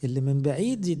اللي من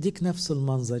بعيد يديك نفس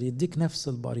المنظر، يديك نفس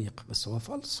البريق، بس هو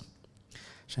فالص.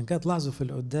 عشان كده تلاحظوا في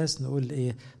القداس نقول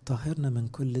ايه؟ طهرنا من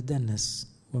كل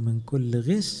دنس ومن كل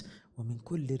غش ومن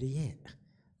كل رياء.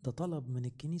 ده طلب من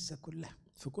الكنيسة كلها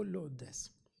في كل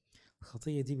قداس.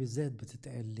 الخطية دي بالذات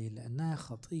بتتقال ليه؟ لأنها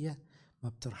خطية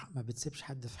ما بتسيبش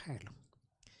حد في حاله.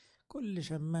 كل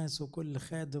شماس وكل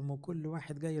خادم وكل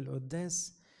واحد جاي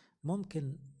القداس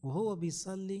ممكن وهو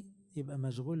بيصلي يبقى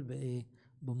مشغول بإيه؟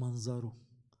 بمنظره،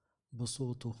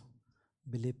 بصوته،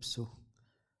 بلبسه،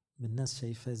 بالناس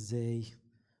شايفاه ازاي،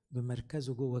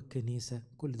 بمركزه جوه الكنيسة.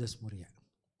 كل ده اسمه رياء.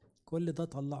 كل ده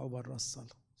طلعه بره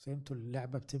الصلاة. فهمتوا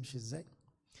اللعبة بتمشي ازاي؟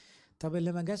 طب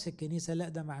اللي ما جاش الكنيسة، لا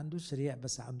ده ما عندوش رياء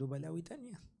بس عنده بلاوي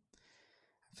تانية.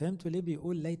 فهمتوا ليه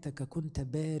بيقول ليتك كنت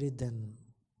باردا؟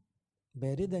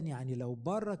 باردا يعني لو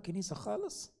بره الكنيسة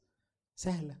خالص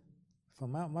سهلة،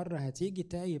 فما مرة هتيجي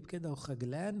تايب كده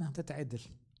وخجلان هتتعدل.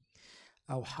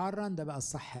 او حارا ده بقى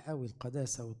الصح قوي،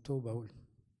 القداسة والتوبة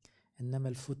انما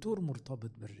الفتور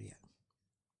مرتبط بالرياء.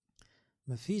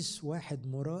 مفيش واحد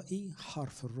مرائي حار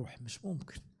في الروح، مش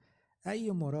ممكن.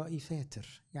 اي مرائي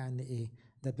فاتر. يعني ايه؟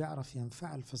 ده بيعرف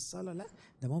ينفعل في الصلاة؟ لا،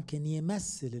 ده ممكن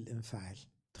يمثل الانفعال.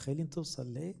 تخيلين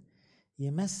توصل لايه؟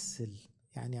 يمثل،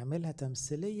 يعني يعملها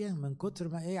تمثيلية من كتر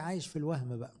ما ايه عايش في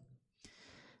الوهم بقى.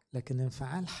 لكن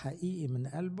انفعال حقيقي من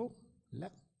قلبه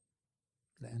لا،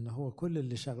 لأن هو كل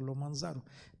اللي شغله منظره.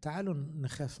 تعالوا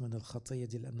نخاف من الخطية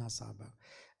دي لأنها صعبة.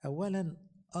 أولا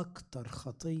أكتر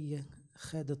خطية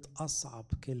خدت أصعب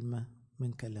كلمة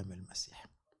من كلام المسيح،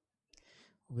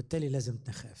 وبالتالي لازم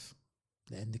نخاف.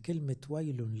 لأن كلمة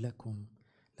ويل لكم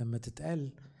لما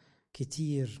تتقال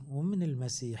كتير ومن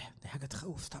المسيح دي حاجة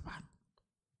تخوف طبعا،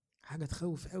 حاجة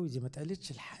تخوف قوي. دي ما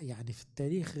تقالتش يعني في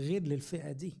التاريخ غير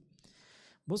للفئة دي.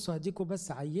 بصوا هديكوا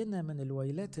بس عينة من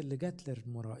الويلات اللي جات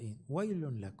للمرائين.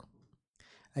 ويل لكم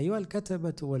أيها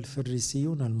الكتبة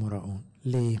والفريسيون المراؤون.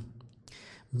 ليه؟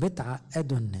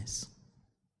 بتعقدوا الناس.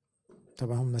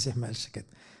 طبعا هم المسيح ما قالش كده،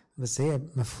 بس هي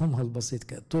مفهومها البسيط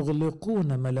كده.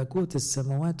 تغلقون ملكوت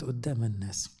السماوات قدام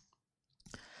الناس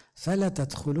فلا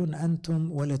تدخلون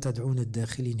أنتم ولا تدعون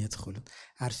الداخلين يدخلون.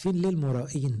 عارفين ليه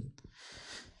المرائين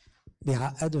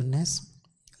بيعقدوا الناس؟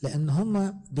 لأن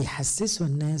هم بيحسسوا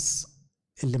الناس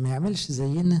اللي ما يعملش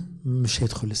زينا مش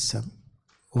هيدخل السماء،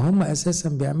 وهم أساسا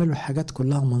بيعملوا حاجات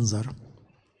كلها منظر.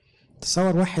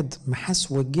 تصور واحد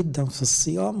محسوك جدا في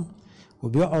الصيام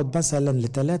وبيقعد مثلا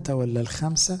ل3 ولا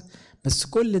ل5، بس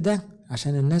كل ده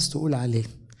عشان الناس تقول عليه.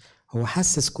 هو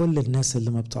حسس كل الناس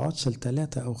اللي ما بتقعدش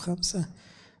ل3 أو 5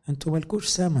 انتوا ملكوش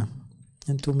سما،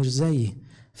 انتوا مش زيي،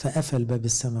 فقفل باب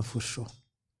السما في وشه،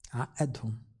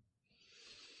 عقدهم.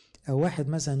 او واحد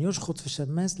مثلا يشخط في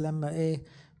شماس لما ايه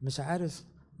مش عارف.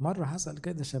 مرة حصل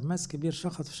كده، شماس كبير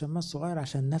شخط في شماس صغير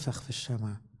عشان نفخ في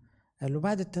الشمعة. قال له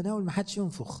بعد التناول ما حدش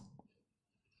ينفخ.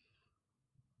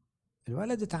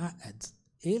 الولد اتعقد.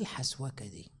 ايه الحسوكة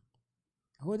دي؟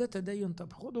 هو ده تدين؟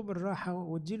 طب خده بالراحة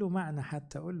واديله معنى،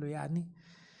 حتى اقول له يعني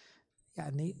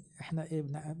احنا ايه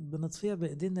بنطفيها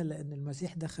بايدينا لان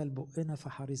المسيح دخل بقنا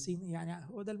فحريصين، يعني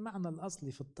هو ده المعنى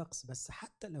الاصلي في الطقس. بس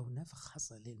حتى لو نفخ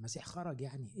حصل ايه؟ المسيح خرج،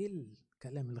 يعني ايه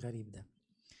الكلام الغريب ده؟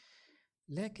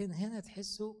 لكن هنا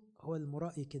تحسوا هو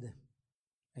المرائي كده،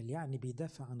 قال يعني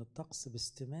بيدافع عن الطقس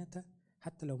باستماتة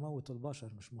حتى لو موت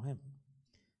البشر مش مهم.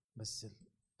 بس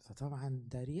فطبعا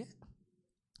ده رياء.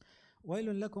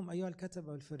 ويل لكم أيها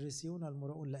الكتبة والفريسيون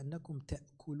المراؤون لأنكم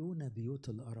تأكلون بيوت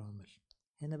الأرامل.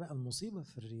 هنا بقى المصيبة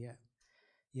في الرياء،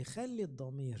 يخلي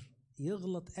الضمير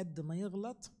يغلط قد ما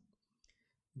يغلط،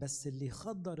 بس اللي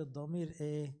يخدر الضمير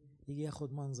ايه؟ يجي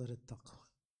ياخد منظر التقوى،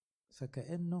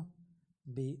 فكأنه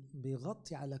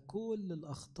بيغطي على كل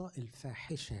الأخطاء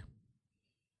الفاحشة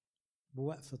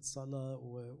بوقفة صلاة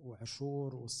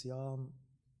وعشور وصيام.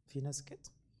 في ناس كده،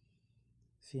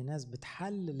 في ناس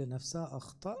بتحلل لنفسها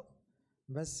أخطاء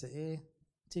بس ايه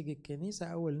تيجي الكنيسة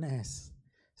أول ناس.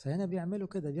 فهنا بيعملوا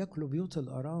كده، بياكلوا بيوت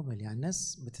الأرامل. يعني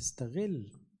ناس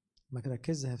بتستغل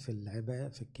مراكزها في العبادة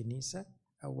في الكنيسة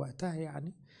أو وقتها،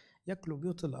 يعني ياكلوا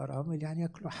بيوت الأرامل، يعني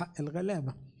ياكلوا حق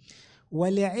الغلابة.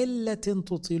 ولعلة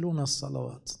تطيلون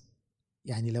الصلوات،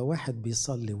 يعني لو واحد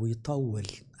بيصلي ويطول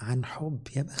عن حب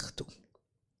يا بخته.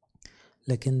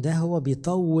 لكن ده هو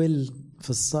بيطول في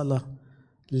الصلاة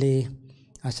ليه؟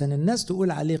 عشان الناس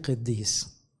تقول عليه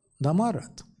قديس. ده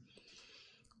مرض.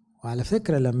 وعلى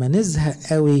فكرة لما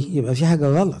نزهق قوي يبقى في حاجة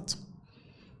غلط.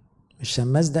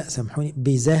 الشماس ده سامحوني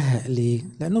بيزهق ليه؟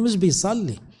 لأنه مش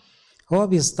بيصلي، هو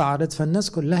بيستعرض.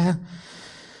 فالناس كلها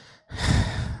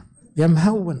يا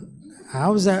مهون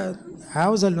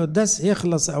عاوزة القداس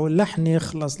يخلص أو اللحن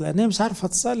يخلص، لأنها مش عارفة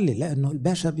تصلي، لأنه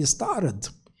الباشا بيستعرض.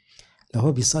 لو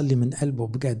هو بيصلي من قلبه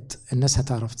بجد الناس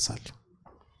هتعرف تصلي.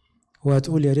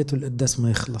 وهتقول يا ريت القداس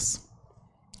ما يخلص.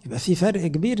 يبقى في فرق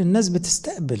كبير، الناس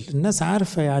بتستقبل، الناس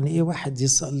عارفة يعني ايه واحد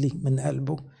يصلي من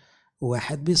قلبه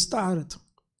وواحد بيستعرض.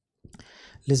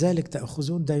 لذلك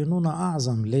تأخذون دينونة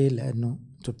أعظم. ليه؟ لأنه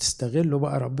انتوا بتستغلوا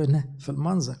بقى ربنا في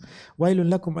المنظر.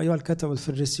 ويل لكم أيها الكتبة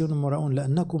والفريسيون المراؤون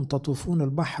لأنكم تطوفون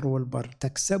البحر والبر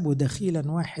تكسبوا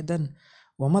دخيلا واحدا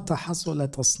ومتى حصل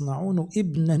تصنعون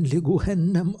ابنا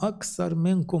لجهنم أكثر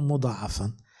منكم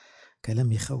مضاعفا.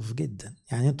 كلام يخوف جدا.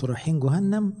 يعني انتوا رايحين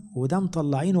جهنم وده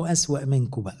مطلعينه أسوأ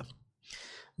منكم بقى.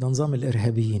 ده نظام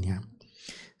الإرهابيين يعني.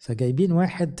 فجايبين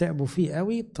واحد تعبوا فيه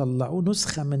قوي طلعوه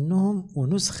نسخة منهم،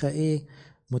 ونسخة ايه؟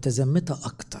 متزمتة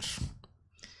أكتر.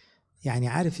 يعني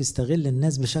عارف يستغل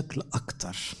الناس بشكل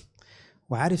أكتر،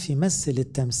 وعارف يمثل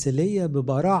التمثيلية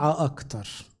ببراعة أكتر.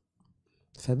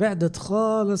 فبعدت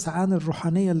خالص عن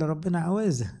الروحانية اللي ربنا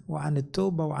عاوزها، وعن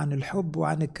التوبة وعن الحب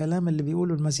وعن الكلام اللي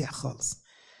بيقوله المسيح خالص.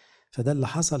 فده اللي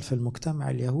حصل في المجتمع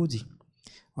اليهودي.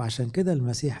 وعشان كده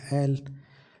المسيح قال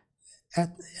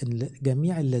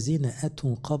جميع الذين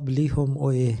أتوا قبلهم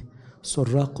وإيه؟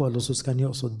 سراق ولصوص. كان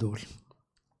يقصد دول،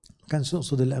 كانش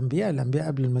يقصد الأنبياء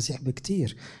قبل المسيح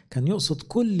بكتير. كان يقصد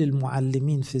كل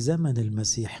المعلمين في زمن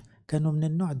المسيح كانوا من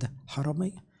النوع ده،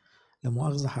 حرامية. لا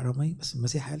مؤاخذة حرامية، بس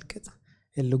المسيح قال كده.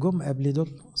 اللي جم قبل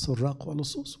دول سراق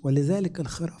ولصوص، ولذلك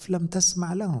الخراف لم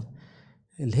تسمع لهم.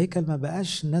 الهيكل ما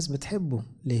بقاش الناس بتحبه.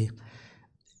 ليه؟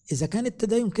 إذا كان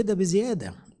التدين كده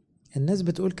بزيادة، الناس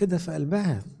بتقول كده في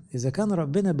قلبها، إذا كان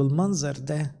ربنا بالمنظر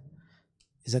ده،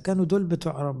 إذا كانوا دول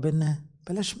بتوع ربنا،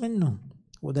 بلاش منهم.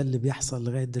 وده اللي بيحصل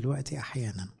لغاية دلوقتي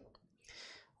أحيانا.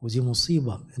 ودي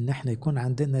مصيبة إن احنا يكون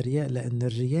عندنا رياء، لأن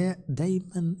الرياء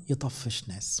دايما يطفش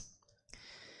ناس.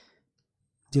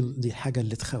 دي الحاجة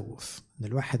اللي تخوف. إن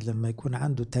الواحد لما يكون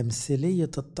عنده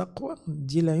تمثيلية التقوى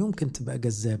دي لا يمكن تبقى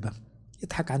جذابة.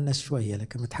 يضحك على الناس شوية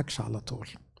لكن ما يضحكش على طول.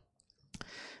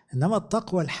 إنما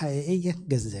التقوى الحقيقية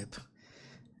جذابة.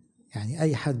 يعني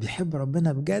أي حد بيحب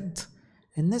ربنا بجد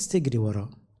الناس تجري وراه،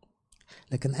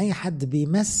 لكن أي حد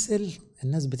بيمثل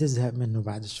الناس بتزهق منه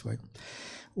بعد شوية.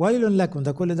 ويل لكم،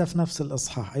 ده كل ده في نفس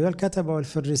الإصحاح، أيها الكتبة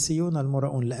والفريسيون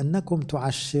المراؤون لأنكم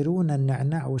تعشرون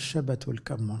النعناع والشبت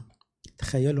والكمون.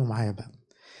 تخيلوا معايا بقى،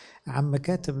 عم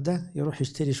كاتب ده يروح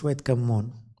يشتري شوية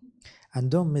كمون.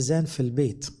 عندهم ميزان في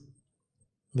البيت،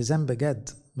 ميزان بجد،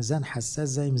 ميزان حساس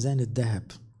زي ميزان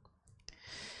الذهب.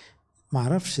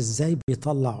 معرفش ازاي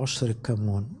بيطلع عشر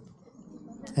الكمون.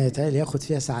 هيتهيألي ياخد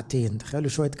فيها ساعتين. تخيلوا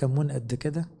شوية كمون قد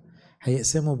كده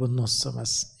هيقسموا بالنص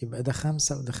بس، يبقى ده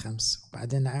 5 وده 5،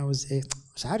 وبعدين عاوز ايه؟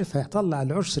 مش عارف هيطلع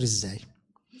العشر ازاي.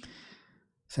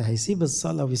 فهيسيب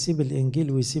الصلاة ويسيب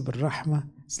الإنجيل ويسيب الرحمة،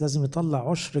 بس لازم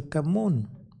يطلع عشر الكمون.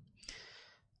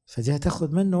 فدي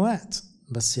هتاخد منه وقت،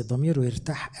 بس ضميره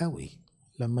يرتاح قوي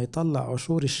لما يطلع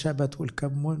عشور الشبت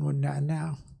والكمون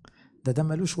والنعناع. ده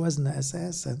ملوش وزن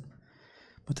أساسا.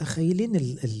 متخيلين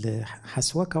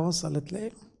الحسوكة وصلت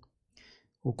ليه؟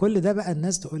 وكل ده بقى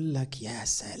الناس تقول لك يا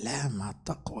سلام على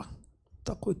التقوى.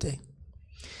 تقوى ايه؟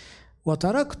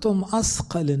 وتركتم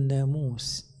أثقل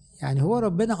الناموس. يعني هو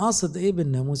ربنا قاصد ايه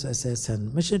بالناموس اساسا؟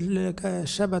 مش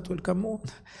الشبت والكمون،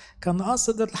 كان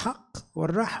قاصد الحق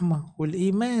والرحمة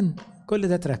والإيمان. كل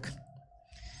ده ترك.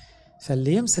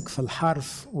 فاللي يمسك في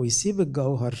الحرف ويسيب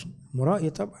الجوهر مرائي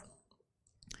طبعا.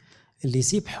 اللي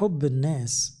يسيب حب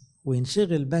الناس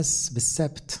وينشغل بس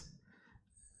بالسبت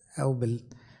أو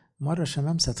مرة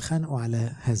شمامسة اتخانقوا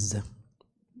على هزة،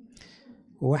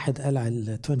 وواحد قال على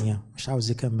التونيا مش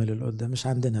عاوز يكمل القدام. مش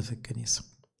عندنا في الكنيسة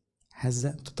هزة.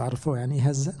 انتوا تعرفوا يعني ايه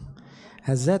هزة؟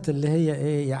 هزات اللي هي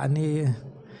ايه يعني؟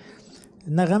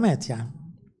 نغمات يعني.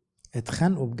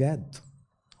 اتخانقوا بجد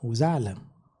وزعلة.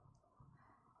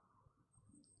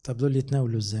 طب دول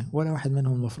يتناولوا ازاي؟ ولا واحد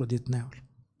منهم المفروض يتناول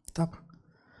طبعا.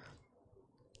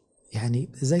 يعني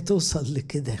ازاي توصل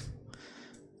لكده؟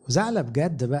 وزعلة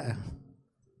بجد بقى.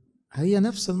 هي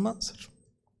نفس المنظر.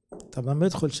 طب لما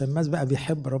يدخل شماس بقى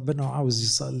بيحب ربنا وعاوز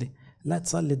يصلي، لا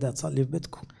تصلي، ده تصلي في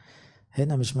بيتكم.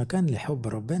 هنا مش مكان لحب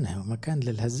ربنا، هو مكان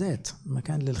للهزات،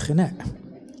 مكان للخناق.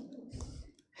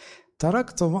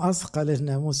 تركتم أثقل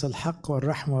الناموس الحق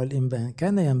والرحمة والإنبان،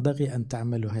 كان ينبغي أن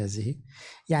تعملوا هذه.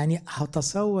 يعني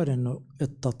هتصور أنه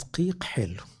التدقيق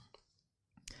حلو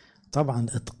طبعا،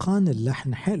 إتقان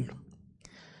اللحن حلو،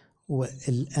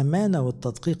 والأمانة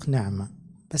والتدقيق نعمة،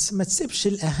 بس ما تسيبش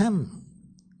الأهم.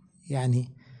 يعني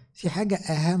في حاجة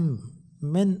أهم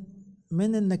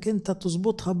من أنك أنت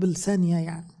تظبطها بالثانية.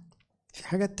 يعني في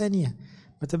حاجات تانية.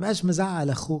 ما تبقاش مزعل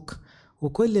أخوك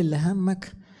وكل اللي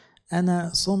همك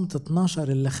أنا صمت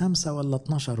 12 إلا 5 ولا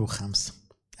 12 و5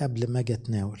 قبل ما أجي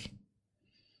أتناول،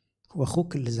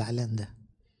 وأخوك اللي زعلان ده.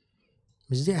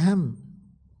 مش دي أهم.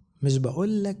 مش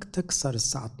بقول لك تكسر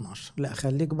الساعة 12، لا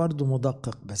خليك برضو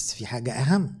مدقق، بس في حاجة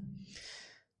أهم،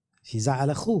 في زعل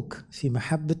أخوك، في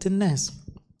محبة الناس.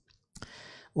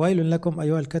 ويل لكم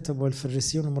أيها الكتب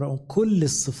والفريسيون المراؤون. كل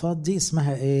الصفات دي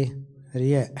اسمها إيه؟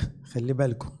 رياء. خلي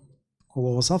بالكم،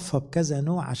 هو وصفها بكذا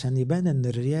نوع عشان يبان أن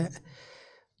الرياء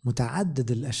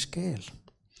متعدد الأشكال.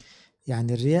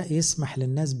 يعني الرياء يسمح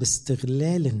للناس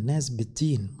باستغلال الناس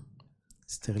بالدين،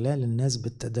 استغلال الناس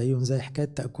بالتدين، زي حكاية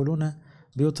تأكلون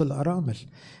بيوت الأرامل.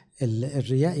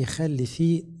 الرياء يخلي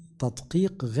فيه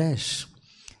تدقيق غاش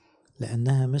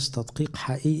لأنها مش تدقيق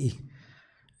حقيقي.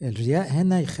 الرياء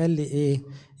هنا يخلي إيه؟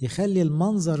 يخلي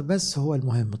المنظر بس هو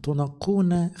المهم.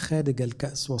 تنقون خارج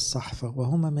الكأس والصحفة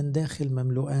وهما من داخل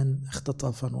مملوءان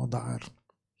اختطافا وضعار.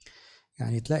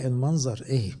 يعني تلاقي المنظر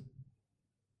إيه؟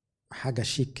 حاجة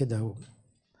شيك كده،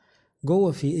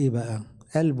 جوه في إيه بقى؟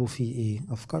 قلبه في إيه؟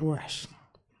 أفكار وحش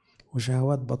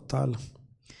وشهوات بطالة،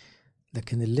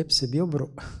 لكن اللبس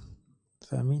بيبرق.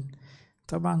 فاهمين؟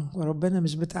 طبعا وربنا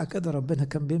مش بتاع كده، ربنا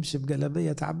كان بيمشي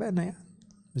بجلابية تعبانة يعني،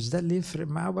 مش ده اللي يفرق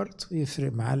معاه؟ برضه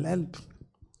يفرق مع القلب.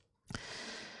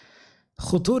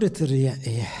 خطورة الرياء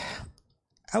ايه؟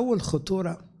 اول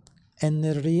خطورة ان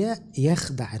الرياء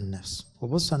يخدع النفس.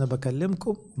 وبصوا انا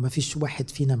بكلمكم ومفيش واحد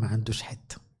فينا ما عندوش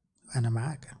حتة، انا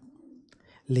معاك.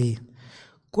 ليه؟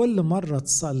 كل مرة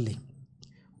تصلي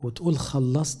وتقول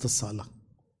خلصت صلاة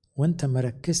وانت ما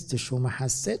ركزتش وما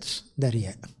حسيتش، ده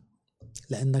رياء،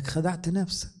 لانك خدعت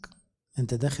نفسك.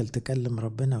 انت داخل تكلم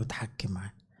ربنا وتحكي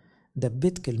معاه،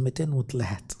 دبيت كلمتين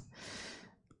وطلعت،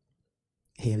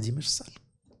 هي دي مش صلاة.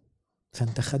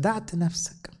 فانت خدعت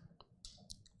نفسك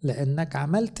لانك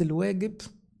عملت الواجب،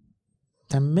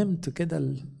 تممت كده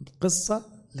القصة،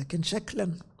 لكن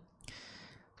شكلا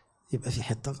يبقى في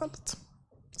حتة غلط.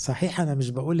 صحيح انا مش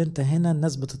بقول انت هنا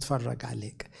الناس بتتفرج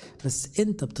عليك، بس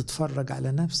انت بتتفرج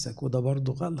على نفسك وده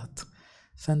برضو غلط.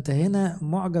 فانت هنا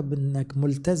معجب انك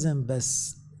ملتزم،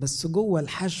 بس جوه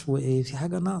الحشو ايه؟ في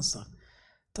حاجة ناقصة.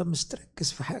 طب مش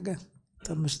تركز في حاجة؟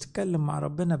 طب مش تتكلم مع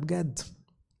ربنا بجد؟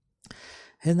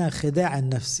 هنا خداع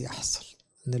النفس يحصل،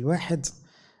 ان الواحد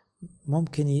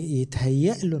ممكن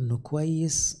يتهيأ له انه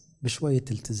كويس بشوية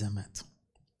التزامات،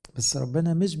 بس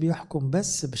ربنا مش بيحكم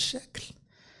بس بالشكل،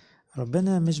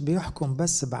 ربنا مش بيحكم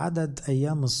بس بعدد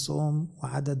ايام الصوم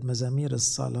وعدد مزامير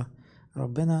الصلاة،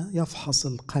 ربنا يفحص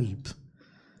القلب.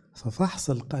 ففحص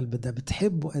القلب ده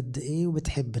بتحبه قد ايه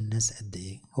وبتحب الناس قد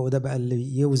ايه، هو ده بقى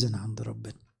اللي يوزن عند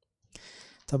ربنا.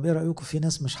 طب ايه رأيكم في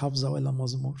ناس مش حافظة ولا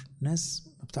مزمور، ناس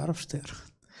ما بتعرفش تقرأ،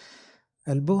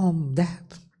 قلبهم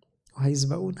ذهب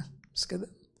وهيسبقونا، بس كده.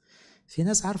 في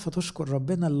ناس عارفة تشكر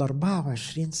ربنا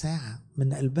 24 ساعة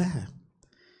من قلبها،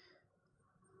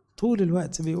 طول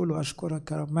الوقت بيقولوا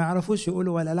أشكرك يا رب، ما يعرفوش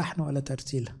يقولوا ولا لحن ولا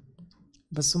ترتيلة،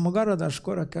 بس مجرد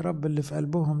أشكرك يا رب اللي في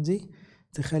قلبهم دي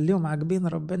تخليهم عاجبين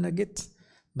ربنا جدا،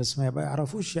 بس ما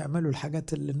يعرفوش يعملوا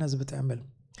الحاجات اللي الناس بتعملها.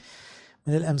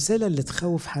 من الأمثلة اللي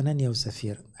تخوف حنانيا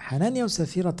وسفيرة. حنانيا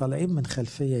وسفيرة طالعين من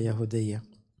خلفية يهودية،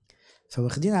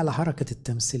 فواخدين على حركة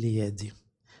التمثيليات دي،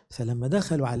 فلما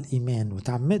دخلوا على الإيمان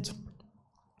وتعمدوا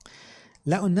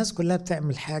لقوا الناس كلها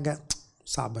بتعمل حاجة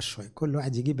صعبة شوية، كل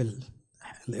واحد يجيب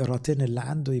القيراطين اللي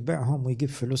عنده يبيعهم ويجيب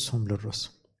فلوسهم للرسل،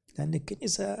 لأن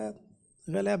الكنيسة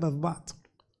غلابة في بعض.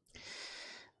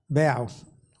 باعوا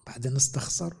بعدين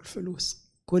استخسروا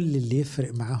الفلوس. كل اللي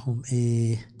يفرق معاهم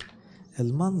ايه؟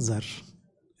 المنظر.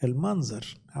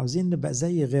 عاوزين نبقى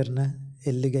زي غيرنا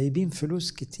اللي جايبين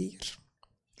فلوس كتير،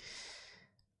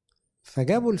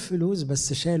 فجابوا الفلوس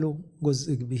بس شالوا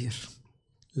جزء كبير،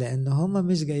 لأن هما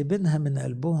مش جايبينها من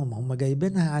قلبهم، هما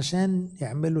جايبينها عشان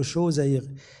يعملوا شو، زي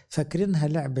فاكرينها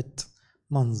لعبة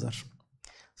منظر.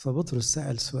 فبطرس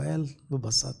سأل سؤال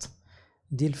ببساطة،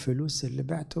 دي الفلوس اللي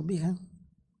بعتوا بيها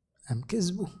أم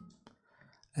كذبوا؟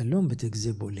 قال لهم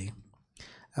بتكذبوا ليه؟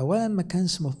 أولا ما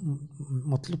كانش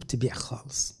مطلوب تبيع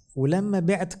خالص، ولما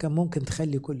بعت كان ممكن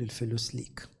تخلي كل الفلوس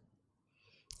ليك.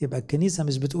 يبقى الكنيسة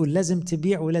مش بتقول لازم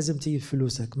تبيع ولازم تجيب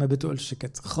فلوسك، ما بتقولش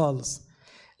كده خالص،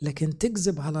 لكن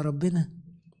تكذب على ربنا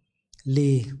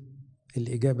ليه؟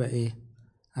 الإجابة إيه؟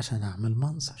 عشان أعمل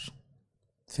منظر.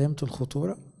 فهمتوا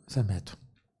الخطورة؟ فماتوا.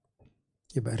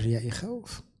 يبقى الرياء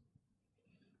يخوف،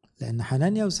 لأن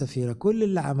حنانيا وسفيرة كل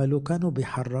اللي عملوه كانوا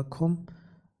بيحركهم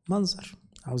منظر،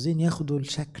 عاوزين ياخدوا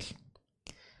الشكل،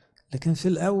 لكن في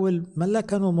الأول ما لا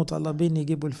كانوا مطالبين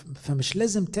يجيبوا فمش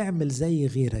لازم تعمل زي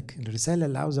غيرك. الرسالة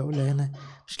اللي عاوز أقولها هنا،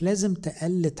 مش لازم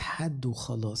تقلد حد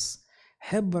وخلاص،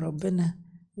 حب ربنا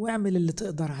واعمل اللي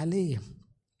تقدر عليه.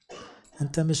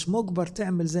 انت مش مجبر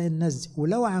تعمل زي الناس دي،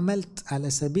 ولو عملت على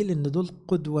سبيل ان دول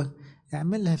قدوة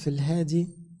اعملها في الهادي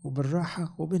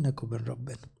وبالراحة وبينك وبين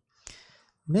ربنا،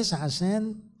 مش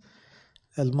عشان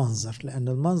المنظر، لأن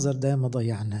المنظر ده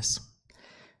مضيع الناس.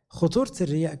 خطورة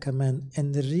الرياء كمان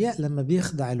ان الرياء لما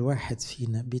بيخدع الواحد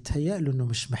فينا بيتهيأ له انه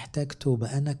مش محتاج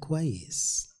توبة، انا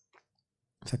كويس.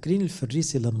 فاكرين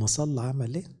الفريسي لما صلى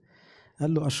عمل ايه؟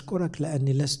 قال له اشكرك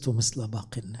لاني لست مثل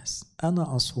باقي الناس،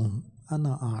 انا اصوم،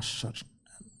 انا اعشر.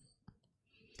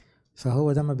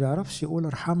 فهو ده ما بيعرفش يقول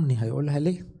ارحمني، هيقولها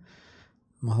ليه؟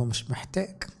 ما هو مش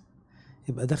محتاج.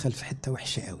 يبقى دخل في حتة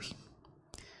وحشة قوي،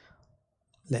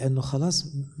 لأنه خلاص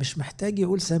مش محتاج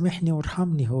يقول سامحني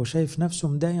وارحمني، هو شايف نفسه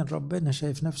مداين ربنا،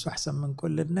 شايف نفسه أحسن من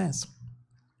كل الناس.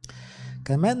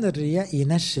 كمان الرياء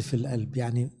ينشف القلب،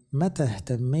 يعني متى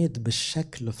اهتميت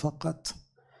بالشكل فقط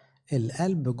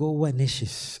القلب جوه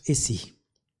نشف، قسي،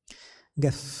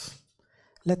 جف،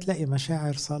 لا تلاقي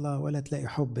مشاعر صلاة، ولا تلاقي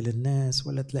حب للناس،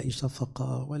 ولا تلاقي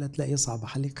شفقة، ولا تلاقي يصعب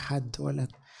عليك حد،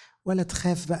 ولا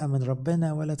تخاف بقى من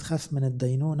ربنا، ولا تخاف من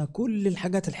الدينونة. كل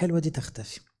الحاجات الحلوة دي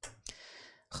تختفي،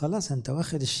 خلاص انت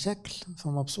واخد الشكل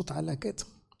فمبسوط على كده.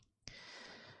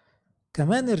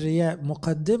 كمان الرياء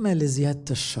مقدمة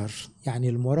لزيادة الشر، يعني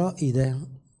المرائي ده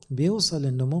بيوصل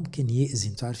انه ممكن يأذي.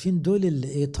 انتوا عارفين دول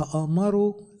اللي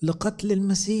تآمروا لقتل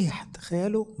المسيح،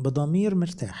 تخيلوا، بضمير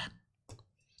مرتاح.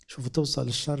 شوفوا توصل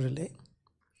الشر لإيه.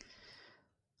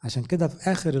 عشان كده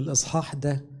في آخر الإصحاح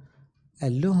ده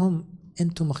قال لهم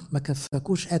انتوا ما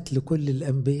كفاكوش قتل كل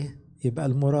الأنبياء، يبقى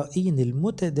المرائين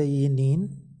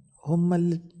المتدينين هم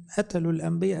اللي قتلوا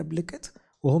الأنبياء قبل كده،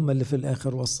 وهم اللي في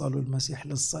الآخر وصلوا المسيح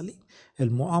للصليب.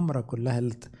 المؤامرة كلها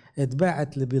اللي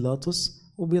اتباعت لبيلاطس،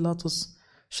 وبيلاطس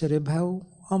شربها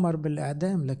وأمر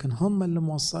بالإعدام، لكن هم اللي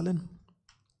موصلين.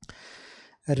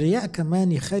 الرياء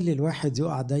كمان يخلي الواحد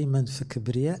يقع دايما في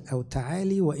كبرياء أو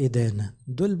تعالي وإدانة.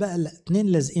 دول بقى الاتنين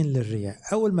لازقين للرياء.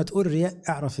 أول ما تقول رياء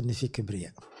اعرف إن في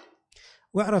كبرياء،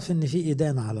 واعرف إن في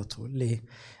إدانة على طول. ليه؟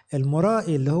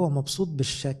 المرائي اللي هو مبسوط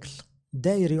بالشكل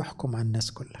داير يحكم على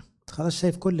الناس كلها، خلاص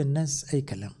شايف كل الناس أي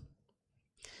كلام.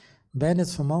 بانت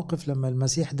في موقف لما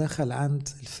المسيح دخل عند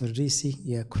الفريسي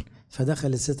ياكل،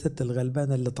 فدخل الستة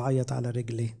الغلبانة اللي تعيط على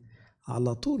رجليه،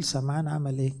 على طول سمعان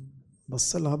عمل ايه؟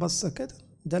 بص لها بصة كده،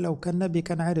 ده لو كان نبي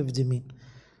كان عارف دي مين،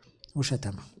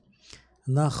 وشتمها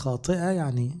انها خاطئة،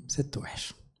 يعني ست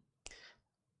وحش.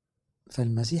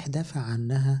 فالمسيح دافع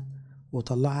عنها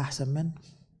وطلعها احسن منه،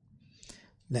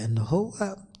 لانه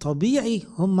هو طبيعي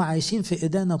هم عايشين في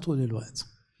إدانة طول الوقت.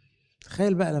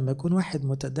 تخيل بقى لما يكون واحد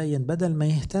متدين بدل ما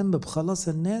يهتم بخلاص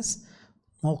الناس،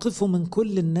 موقفه من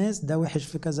كل الناس، ده وحش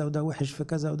في كذا وده وحش في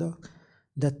كذا وده،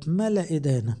 ده اتملأ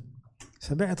إدانة،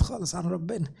 فبعد خالص عن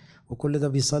ربنا. وكل ده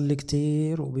بيصلي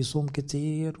كتير وبيصوم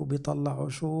كتير وبيطلع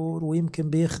عشور ويمكن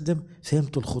بيخدم.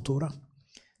 فهمتوا الخطورة؟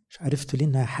 مش عرفتوا ليه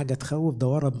انها حاجة تخوف؟ ده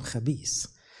ورم خبيث،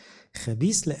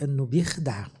 خبيث لأنه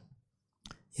بيخدع،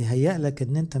 يهيأ لك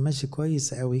ان انت ماشي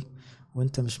كويس قوي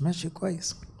وانت مش ماشي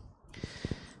كويس.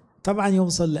 طبعا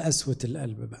يوصل لقسوة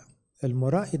القلب بقى.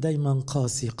 المرائي دايما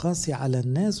قاسي، قاسي على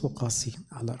الناس وقاسي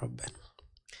على ربنا.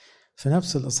 في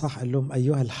نفس الإصحاح قال لهم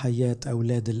أيها الحيات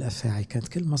أولاد الأفاعي. كانت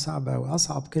كلمة صعبة، أو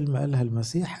أصعب كلمة قالها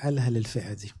المسيح قالها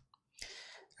للفئة دي.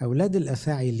 أولاد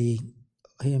الأفاعي ليه؟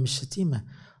 هي مش شتيمة،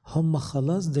 هم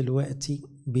خلاص دلوقتي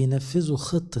بينفذوا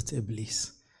خطة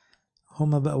إبليس،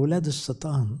 هم بقى أولاد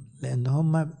الشيطان، لأن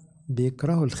هم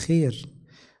بيكرهوا الخير،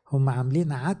 هم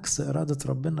عاملين عكس إرادة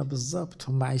ربنا بالظبط،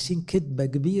 هم عايشين كذبة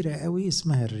كبيرة قوي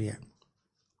اسمها الرياء.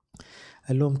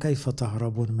 قال لهم كيف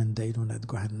تهربون من دينونة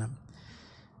جهنم،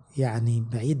 يعني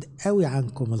بعيد قوي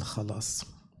عنكم الخلاص.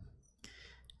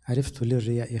 عرفتوا ليه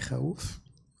الرياء يخوف؟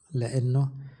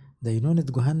 لأنه دينونة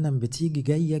جهنم بتيجي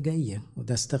جاية،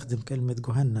 وده استخدم كلمة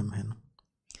جهنم هنا.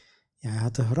 يعني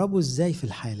هتهربوا ازاي في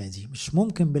الحالة دي؟ مش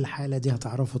ممكن بالحالة دي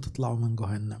هتعرفوا تطلعوا من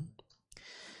جهنم.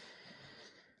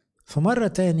 فمرة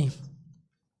تاني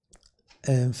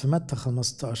في متى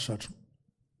 15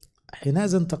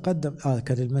 حينئذ تقدم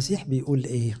كان المسيح بيقول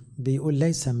ايه؟ بيقول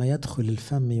ليس ما يدخل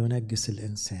الفم ينجس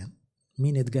الإنسان.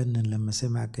 مين اتجنن لما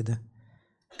سمع كده؟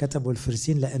 كتبوا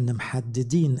الفريسين، لأن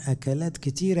محددين أكلات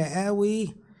كتيرة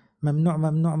قوي ممنوع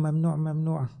ممنوع ممنوع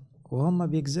ممنوع، وهم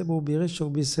بيكذبوا وبيغشوا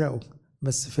وبيسرقوا،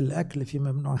 بس في الأكل في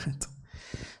ممنوعات.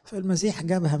 فالمسيح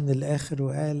جابها من الآخر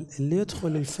وقال اللي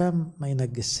يدخل الفم ما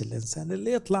ينجس الإنسان،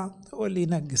 اللي يطلع هو اللي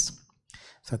ينجس.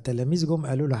 فالتلاميذ جم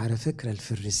قالوا له على فكرة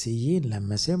الفريسيين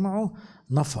لما سمعوا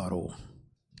نفروا،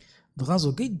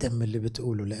 اتغاظوا جدا من اللي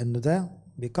بتقوله، لأنه ده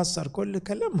بيكسر كل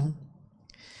كلامهم.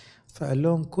 فقال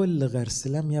لهم كل غرس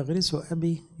لم يغرسه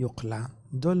أبي يقلع.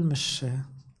 دول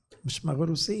مش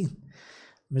مغروسين،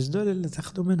 مش دول اللي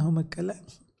تاخدوا منهم الكلام،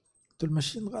 دول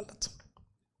ماشيين غلط.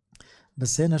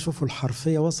 بس هنا شوفوا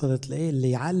الحرفية وصلت لإيه.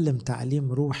 اللي يعلم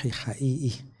تعليم روحي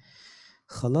حقيقي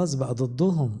خلاص بقى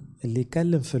ضدهم، اللي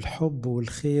يتكلم في الحب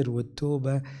والخير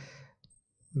والتوبة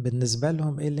بالنسبة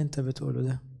لهم ايه اللي انت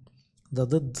بتقوله ده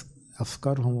ضد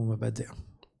افكارهم ومبادئهم.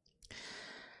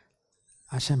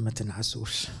 عشان ما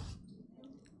تنعسوش،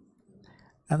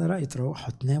 انا رأيي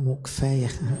تروحوا تناموا كفاية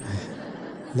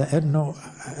لانه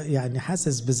يعني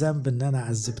حاسس بذنب ان انا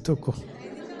عذبتكم.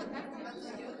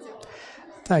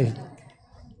 طيب،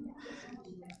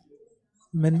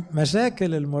 من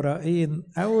مشاكل المرائين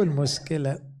اول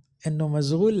مشكلة انه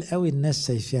مشغول قوي الناس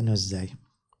شايفينه ازاي.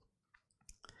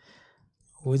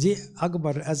 ودي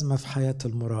اكبر ازمة في حياة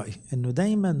المرائي، انه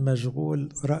دايما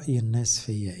مشغول رأي الناس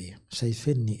فيا ايه،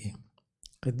 شايفيني ايه.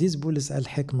 قديس بولس قال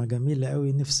حكمة جميلة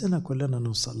قوي نفسنا كلنا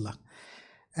نوصل لها.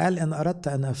 قال إن أردت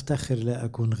أن أفتخر لا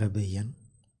أكون غبيا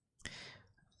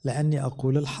لأني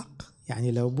أقول الحق.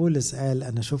 يعني لو بولس قال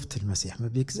أنا شفت المسيح ما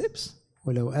بيكذبش،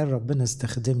 ولو قال ربنا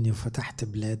استخدمني وفتحت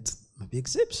بلاد ما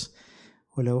بيكذبش،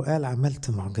 ولو قال عملت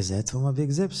معجزات وما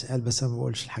بيكذبش. قال بس أنا ما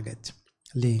بقولش الحاجات دي.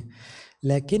 ليه؟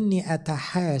 لكني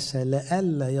أتحاشى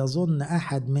لئلا يظن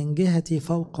أحد من جهتي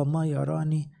فوق ما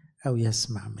يراني أو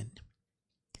يسمع مني.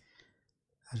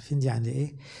 عارفين دي يعني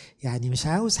إيه؟ يعني مش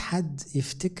عاوز حد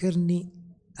يفتكرني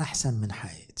أحسن من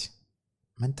حياتي.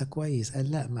 ما أنت كويس.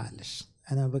 قال لا معلش،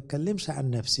 أنا ما بتكلمش عن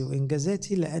نفسي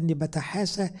وإنجازاتي، لأني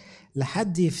بتحاشى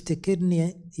لحد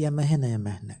يفتكرني يا ما هنا يا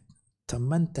ما هناك. طب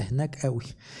ما أنت هناك قوي،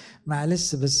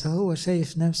 معلش، بس هو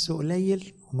شايف نفسه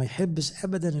قليل وما يحبش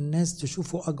أبدا الناس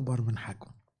تشوفه أكبر من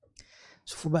حجمه.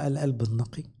 شوفوا بقى القلب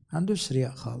النقي، ما عندوش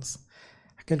رياء خالص.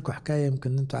 أحكي لكم حكاية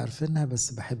يمكن أنتوا عارفينها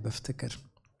بس بحب أفتكر.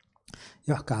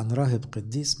 يحكى عن راهب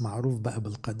قديس معروف بقى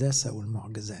بالقداسة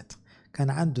والمعجزات. كان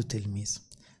عنده تلميذ،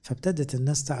 فابتدت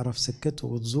الناس تعرف سكته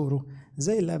وتزوره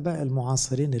زي الآباء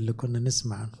المعاصرين اللي كنا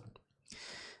نسمع عنه،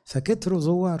 فكتروا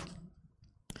زواره.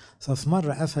 ففي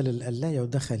مرة قفل القلاية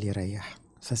ودخل يريح،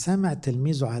 فسمع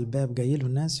تلميذه على الباب جاي له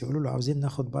ناس يقولوا له عاوزين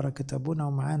ناخد بركة أبونا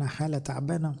ومعانا حالة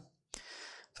تعبانة.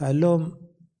 فقال لهم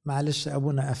معلش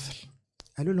أبونا قفل.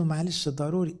 قالوا له معلش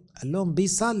ضروري. قال لهم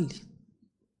بيصلي.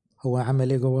 هو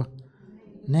عمل ايه جوه؟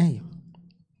 نايم.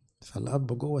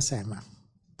 فالأب جوه سامع،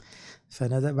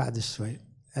 فنادى بعد شوية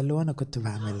قال له أنا كنت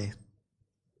بعمل ايه؟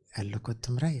 قال له كنت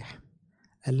مريح.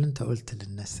 قال له أنت قلت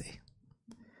للناس ايه؟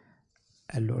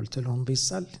 قال له قلت لهم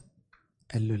بيصلي.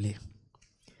 قال له ليه؟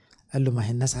 قال له ما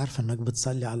هي الناس عارفة انك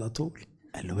بتصلي على طول.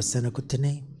 قال له بس أنا كنت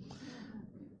نايم.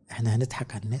 احنا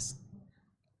هنضحك على الناس؟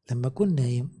 لما أكون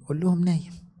نايم قول لهم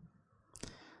نايم.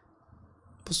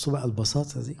 بصوا بقى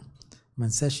البساطة دي.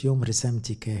 منساش يوم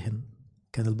رسامتي كاهن،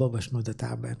 كان البابا شنودة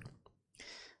تعبان،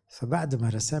 فبعد ما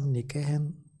رسمني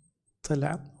كاهن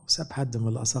طلع وساب حد من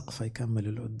الأساقفة يكمل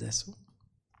القداس،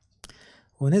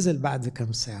 ونزل بعد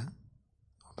كام ساعة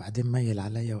وبعدين ميل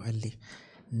عليا وقال لي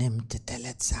نمت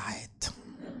 3 ساعات.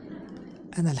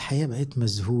 أنا الحقيقة بقيت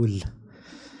مذهول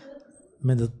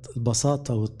من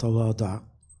البساطة والتواضع.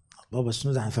 بابا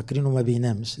شنودة احنا فاكرينه ما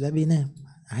بينامش، لا بينام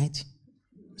عادي،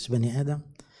 مش بني آدم.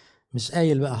 مش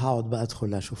قايل بقى هقعد بقى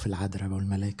أدخل أشوف العذراء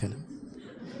والملائكة.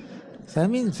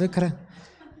 فاهمين الفكرة؟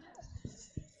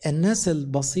 الناس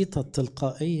البسيطة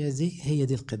التلقائية دي هي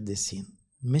دي القديسين،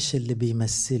 مش اللي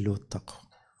بيمثلوا التقوى،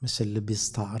 مش اللي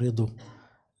بيستعرضوا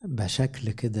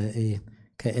بشكل كده ايه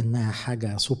كأنها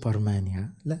حاجة سوبرمان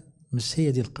يعني. لا، مش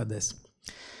هي دي القداسة.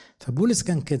 فبولس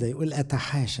كان كده يقول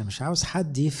أتحاشى، مش عاوز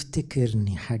حد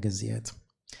يفتكرني حاجة زيادة.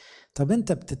 طب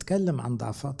انت بتتكلم عن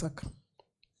ضعفاتك؟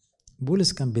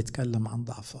 بولس كان بيتكلم عن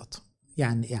ضعفاته.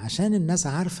 يعني ايه؟ عشان الناس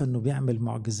عارفة انه بيعمل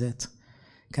معجزات،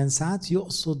 كان ساعات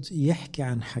يقصد يحكي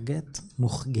عن حاجات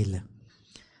مخجلة،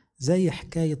 زي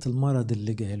حكاية المرض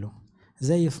اللي جاله.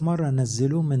 زي في مرة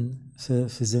نزلوه من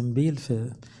في زنبيل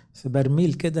في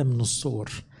برميل كده من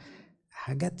الصور.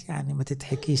 حاجات يعني ما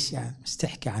تتحكيش، يعني مش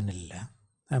تحكي عن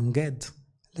الأمجاد،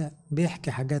 لا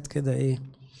بيحكي حاجات كده ايه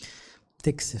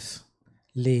تكسف.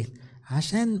 ليه؟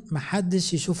 عشان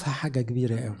محدش يشوفها حاجة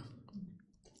كبيرة قوي.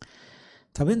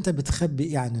 طب انت بتخبي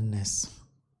ايه عن الناس؟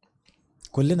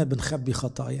 كلنا بنخبي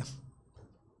خطايا.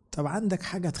 طب عندك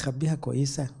حاجة تخبيها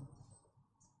كويسة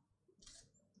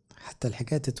حتى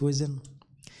الحكاية تتوزن؟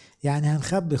 يعني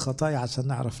هنخبي خطايا عشان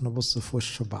نعرف نبص في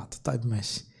وش بعض، طيب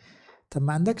ماشي. طب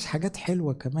ما عندكش حاجات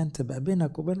حلوة كمان تبقى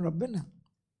بينك وبين ربنا؟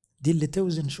 دي اللي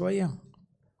توزن شوية.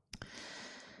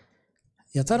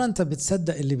 يا ترى انت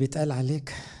بتصدق اللي بيتقال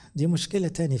عليك؟ دي مشكلة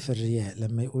تاني في الرياء.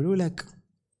 لما يقولوا لك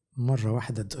مرة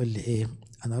واحدة تقول لي ايه،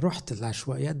 انا رحت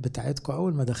العشوائيات بتاعتكم،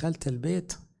 اول ما دخلت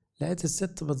البيت لقيت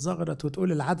الست بتزغرط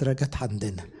وتقول العذراء جت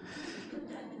عندنا.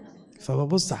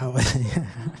 فببص حواليا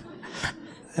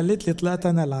قالت لي طلعت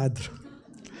انا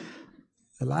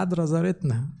العذراء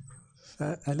زارتنا.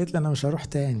 فقالت لي انا مش هروح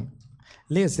تاني.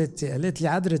 ليه يا ستي؟ قالت لي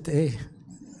عذرة ايه؟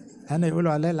 انا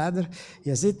يقولوا عليا العذراء؟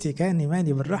 يا ستي كان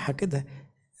ايماني بالراحة كده.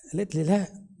 قالت لي لا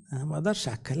انا ما اقدرش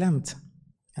على الكلام ده.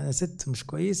 أنا ست مش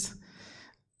كويس،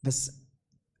 بس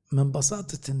من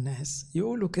بساطة الناس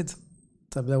يقولوا كده.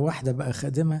 طب لو واحدة بقى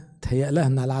خادمة تهيأ لها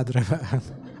إنها العذراء بقى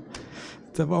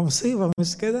تبقى مصيبة،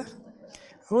 مش كده؟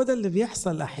 هو ده اللي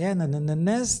بيحصل أحيانا، إن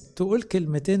الناس تقول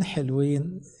كلمتين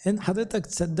حلوين إن حضرتك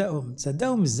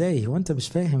تصدقهم إزاي وأنت مش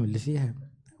فاهم اللي فيها،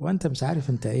 وأنت مش عارف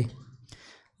أنت إيه.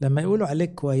 لما يقولوا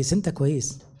عليك كويس، أنت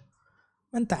كويس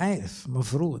ما أنت عارف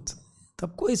مفروض. طب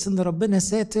كويس إن ربنا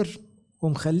ساتر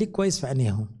ومخليك كويس في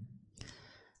عينيهم،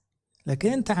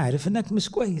 لكن أنت عارف إنك مش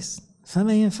كويس،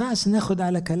 فما ينفعش ناخد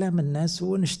على كلام الناس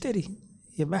ونشتري،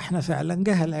 يبقى احنا فعلا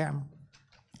جهل يعني.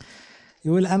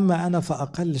 يقول أما أنا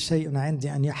فأقل شيء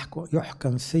عندي أن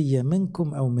يحكم في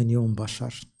منكم أو من يوم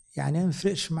بشر. يعني ما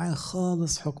يفرقش معايا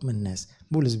خالص حكم الناس.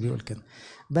 بولس بيقول كده،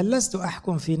 بل لست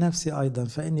أحكم في نفسي أيضا،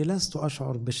 فإني لست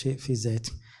أشعر بشيء في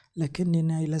ذاتي،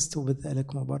 لكنني لست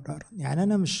بذلك مبررا. يعني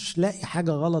أنا مش لاقي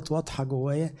حاجة غلط واضحة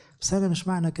جوايا، بس أنا مش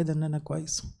معنى كده أن أنا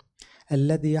كويس.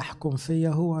 الذي يحكم في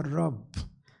هو الرب،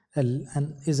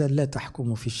 إذا لا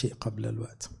تحكموا في شيء قبل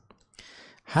الوقت،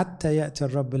 حتى يأتي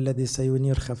الرب الذي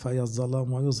سينير خفايا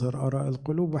الظلام ويظهر آراء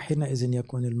القلوب، وحينئذ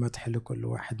يكون المدح لكل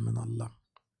واحد من الله.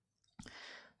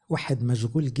 واحد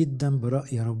مشغول جدا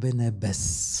برأي ربنا،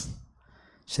 بس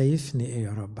شايفني ايه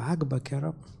يا رب، عجبك يا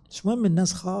رب، مش مهم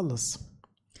الناس خالص.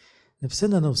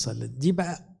 نفسنا نوصل دي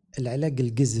بقى العلاج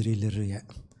الجذري للرياء،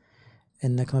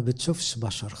 انك ما بتشوفش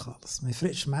بشر خالص، ما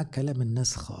يفرقش معاك كلام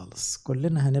الناس خالص،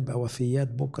 كلنا هنبقى وفيات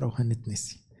بكرة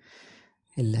وهنتنسي.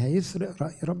 اللي هيفرق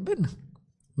رأي ربنا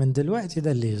من دلوقتي،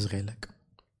 ده اللي يشغلك.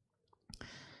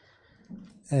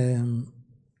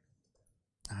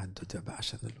 عدوا ده بقى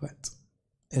عشان الوقت.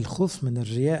 الخوف من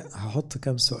الرياء، هحط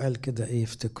كم سؤال كده ايه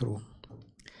افتكروه.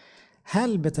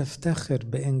 هل بتفتخر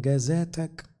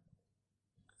بإنجازاتك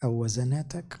أو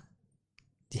وزناتك؟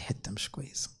 دي حتة مش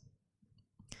كويسة.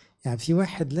 يعني في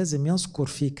واحد لازم يذكر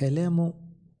في كلامه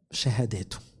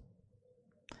شهاداته،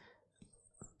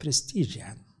 برستيج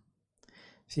يعني.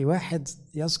 في واحد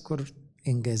يذكر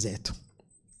إنجازاته،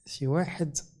 في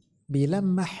واحد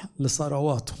بيلمح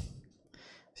لثرواته،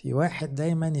 في واحد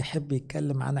دايما يحب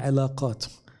يتكلم عن علاقاته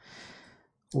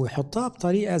ويحطها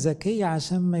بطريقة ذكية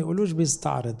عشان ما يقولوش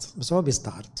بيستعرض، بس هو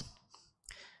بيستعرض.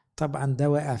 طبعا ده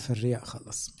واقع في الرياء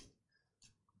خلاص،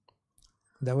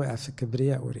 ده واقع في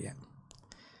كبرياء ورياء.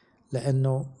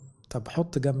 لأنه طب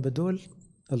حط جنب دول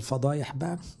الفضايح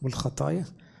بقى والخطايا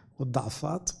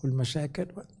والضعفات والمشاكل،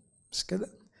 مش كده؟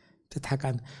 تضحك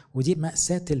عنه. ودي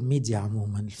مأساة الميديا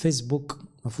عموما. الفيسبوك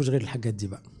ما فيهوش غير الحاجات دي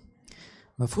بقى،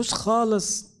 ما فيهوش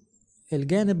خالص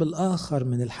الجانب الآخر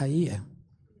من الحقيقة،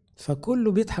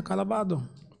 فكله بيضحك على بعضه.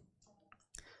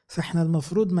 فاحنا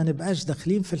المفروض ما نبقاش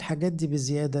داخلين في الحاجات دي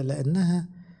بزيادة، لأنها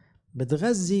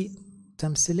بتغذي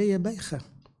تمثيلية بايخة.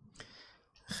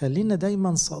 خلينا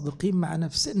دايما صادقين مع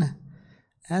نفسنا.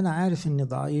 أنا عارف إني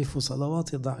ضعيف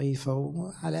وصلواتي ضعيفة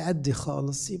وعلى قدي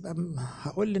خالص، يبقى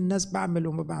هقول للناس بعمل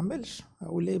وما بعملش،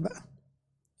 هقول إيه بقى؟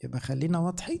 يبقى خلينا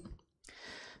واضحين.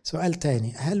 سؤال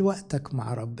تاني، هل وقتك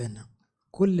مع ربنا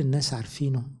كل الناس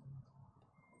عارفينه؟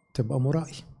 تبقى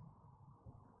مرائي.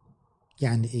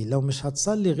 يعني إيه؟ لو مش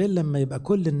هتصلي غير لما يبقى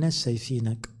كل الناس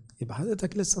شايفينك، يبقى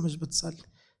حضرتك لسه مش بتصلي.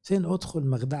 فين؟ ادخل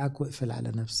مخدعك واقفل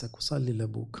على نفسك وصلي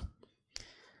لأبوك.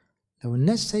 لو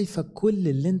الناس شايفك كل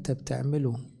اللي انت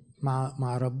بتعمله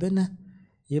مع ربنا،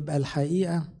 يبقى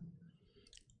الحقيقة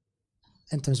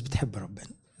انت مش بتحب ربنا،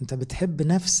 انت بتحب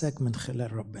نفسك من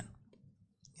خلال ربنا،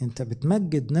 انت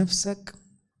بتمجد نفسك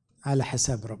على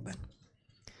حساب ربنا.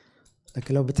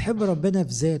 لكن لو بتحب ربنا في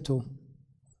ذاته،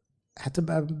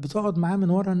 هتبقى بتقعد معاه من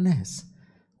ورا الناس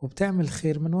وبتعمل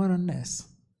خير من ورا الناس،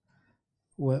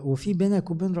 وفي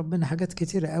بينك وبين ربنا حاجات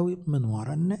كتيرة قوي من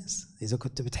ورا الناس إذا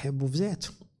كنت بتحبه في ذاته.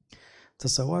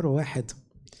 تصوروا واحد،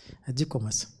 هديكم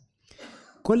مثلا،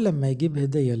 كل ما يجيب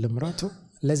هدية لمراته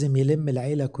لازم يلم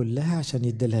العيلة كلها عشان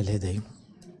يديلها الهدية.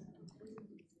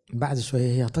 بعد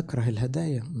شوية هي هتكره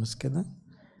الهدايا، مش كده؟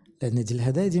 لأن دي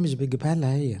الهدايا دي مش بيجيبها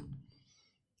لها هي،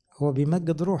 هو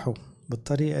بيمجد روحه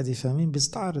بالطريقة دي. فاهمين؟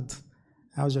 بيستعرض.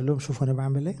 عاوز أقول لهم شوفوا أنا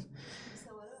بعمل إيه.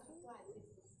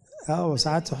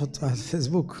 وساعات يحطها على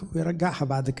الفيسبوك ويرجعها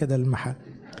بعد كده للمحل.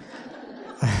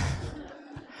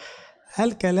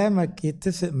 هل كلامك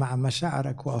يتفق مع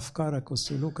مشاعرك وأفكارك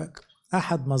وسلوكك؟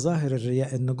 أحد مظاهر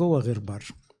الرياء إنه جوه غير بره.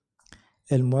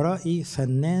 المرائي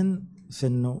فنان في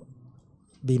إنه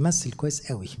بيمثل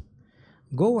كويس قوي،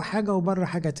 جوه حاجة وبره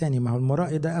حاجة تاني. ما هو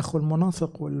المرائي ده أخو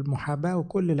المنافق والمحاباة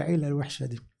وكل العيلة الوحشة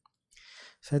دي،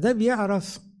 فده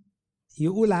بيعرف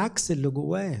يقول عكس اللي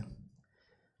جواه،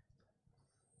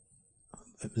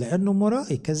 لأنه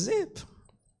مرائي كذاب.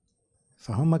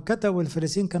 فهم الكتب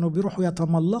والفريسين كانوا بيروحوا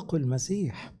يتملقوا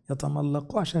المسيح،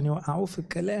 يتملقوا عشان يوقعوه في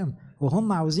الكلام،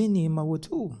 وهم عاوزين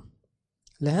يموتوه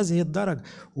لهذه الدرجة،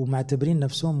 ومعتبرين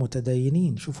نفسهم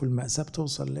متدينين. شوفوا المأساة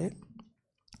بتوصل ليه.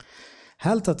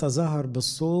 هل تتظاهر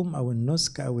بالصوم أو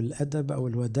النسك أو الأدب أو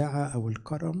الوداعة أو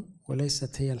الكرم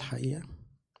وليست هي الحقيقة؟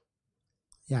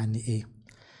 يعني إيه؟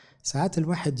 ساعات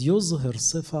الواحد يظهر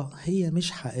صفة هي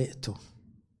مش حقيقته.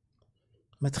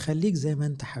 ما تخليك زي ما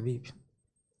أنت حبيبي،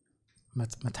 ما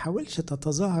تحاولش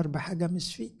تتظاهر بحاجة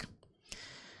مش فيك.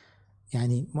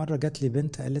 يعني مرة جات لي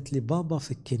بنت قالت لي بابا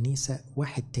في الكنيسة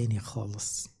واحد تاني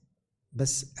خالص،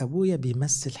 بس أبويا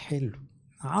بيمثل حلو،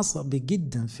 عصبي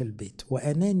جدا في البيت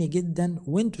وأناني جدا،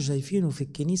 وانتوا شايفينه في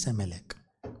الكنيسة ملاك.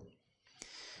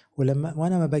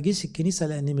 وانا ما باجيش الكنيسة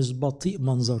لأني مش بطيء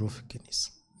منظره في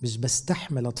الكنيسة، مش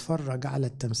بستحمل أتفرج على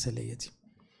التمثيلية دي.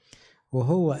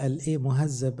 وهو قال ايه،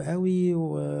 مهذب قوي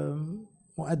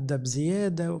ومؤدب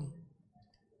زيادة.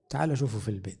 تعالوا شوفوا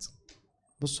في البيت،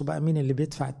 بصوا بقى مين اللي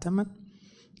بيدفع الثمن.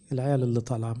 العيال اللي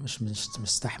طالعة مش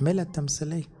مستحملة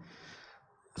التمثيلية.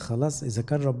 خلاص، إذا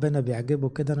كان ربنا بيعجبه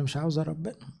كده أنا مش عاوزة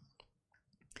ربنا.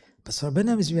 بس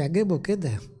ربنا مش بيعجبه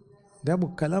كده، جابوا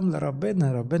الكلام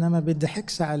لربنا. ربنا ما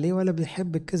بيضحكش عليه ولا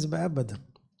بيحب الكذب أبدا.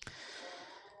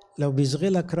 لو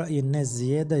بيشغلك رأي الناس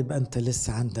زيادة يبقى أنت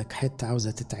لسه عندك حتة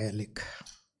عاوزة تتعالج،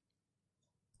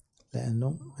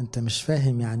 لأنه أنت مش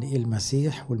فاهم يعني إيه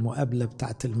المسيح والمقابلة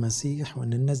بتاعت المسيح،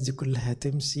 وأن الناس دي كلها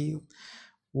تمشي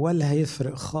ولا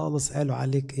هيفرق خالص. قالوا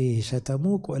عليك إيه،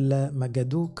 شتموك ولا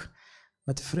مجدوك،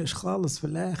 ما تفرقش خالص في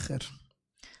الآخر.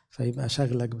 فيبقى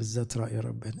شغلك بالذات رأي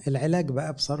ربنا. العلاج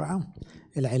بقى بسرعة،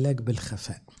 العلاج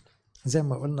بالخفاء زي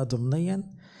ما قلنا ضمنيا.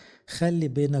 خلي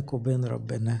بينك وبين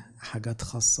ربنا حاجات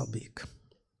خاصة بيك.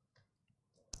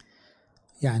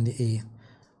 يعني ايه؟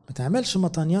 ما تعملش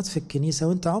مطانيات في الكنيسة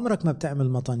وانت عمرك ما بتعمل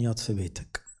مطانيات في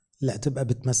بيتك، لا تبقى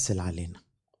بتمثل علينا.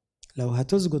 لو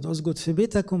هتسجد اسجد في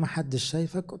بيتك ومحدش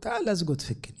شايفك، وتعال اسجد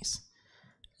في الكنيسة.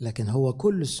 لكن هو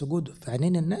كل السجود في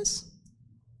عينين الناس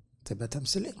تبقى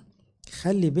تمثيلية.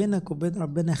 خلي بينك وبين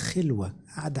ربنا خلوة،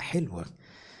 قعدة حلوة،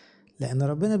 لأن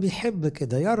ربنا بيحب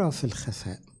كده، يرى في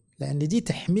الخفاء، لأن دي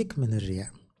تحميك من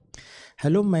الرياء.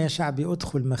 هلما يا شعبي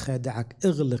ادخل مخادعك،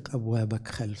 اغلق أبوابك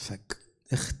خلفك،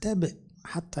 اختبئ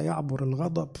حتى يعبر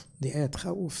الغضب. دي آية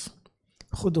تخوف.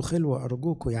 خدوا خلوة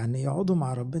أرجوكوا، يعني يقعدوا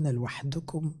مع ربنا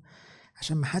لوحدكم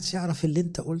عشان ما حدش يعرف اللي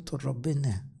انت قلته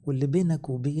لربنا واللي بينك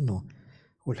وبينه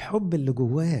والحب اللي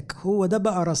جواك. هو ده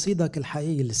بقى رصيدك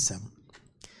الحقيقي للسماء،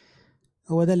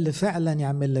 هو ده اللي فعلا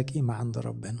يعمل لك قيمة عند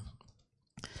ربنا.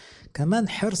 كمان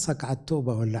حرصك على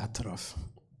التوبة والاعتراف.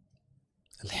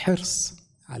 الحرص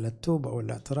على التوبة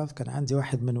والاعتراف. كان عندي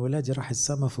واحد من ولادي راح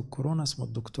السما في الكورونا اسمه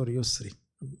الدكتور يسري،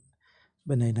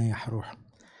 ربنا ينيح روحه.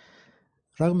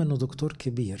 رغم انه دكتور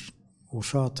كبير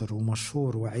وشاطر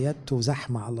ومشهور وعيادته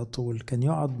زحمة على طول، كان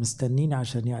يقعد مستنين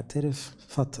عشان يعترف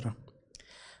فترة،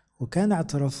 وكان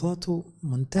اعترافاته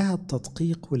منتهى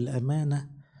التدقيق والأمانة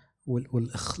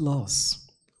والإخلاص،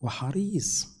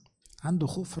 وحريص، عنده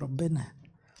خوف ربنا.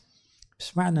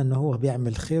 مش معنى انه هو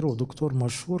بيعمل خير ودكتور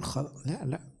مشهور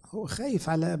لا، هو خايف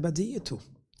على أبديته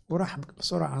وراح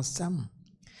بسرعة على السما.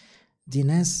 دي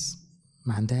ناس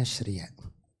ما عندهاش رياء،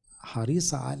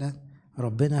 حريصة على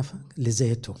ربنا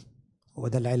لذاته.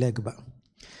 وده العلاج بقى.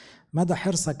 مدى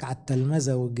حرصك على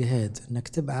التلمذة والجهاد، انك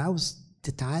تبقى عاوز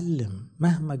تتعلم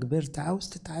مهما كبرت، عاوز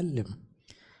تتعلم.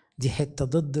 دي حتة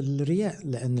ضد الرياء،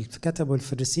 لأن الكتب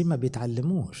والفريسين ما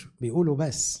بيتعلموش، بيقولوا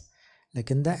بس،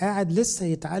 لكن ده قاعد لسه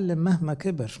يتعلم مهما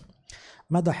كبر.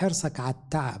 مدى حرصك على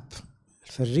التعب.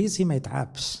 الفريسي ما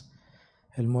يتعبش،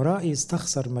 المرائي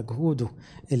يستخسر مجهوده.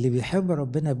 اللي بيحب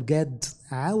ربنا بجد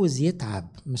عاوز يتعب،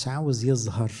 مش عاوز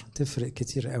يظهر. تفرق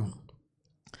كتير قوي.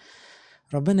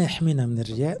 ربنا يحمينا من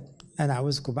الرياء. أنا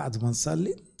عاوزكم بعد ما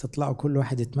نصلي تطلعوا كل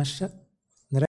واحد يتمشى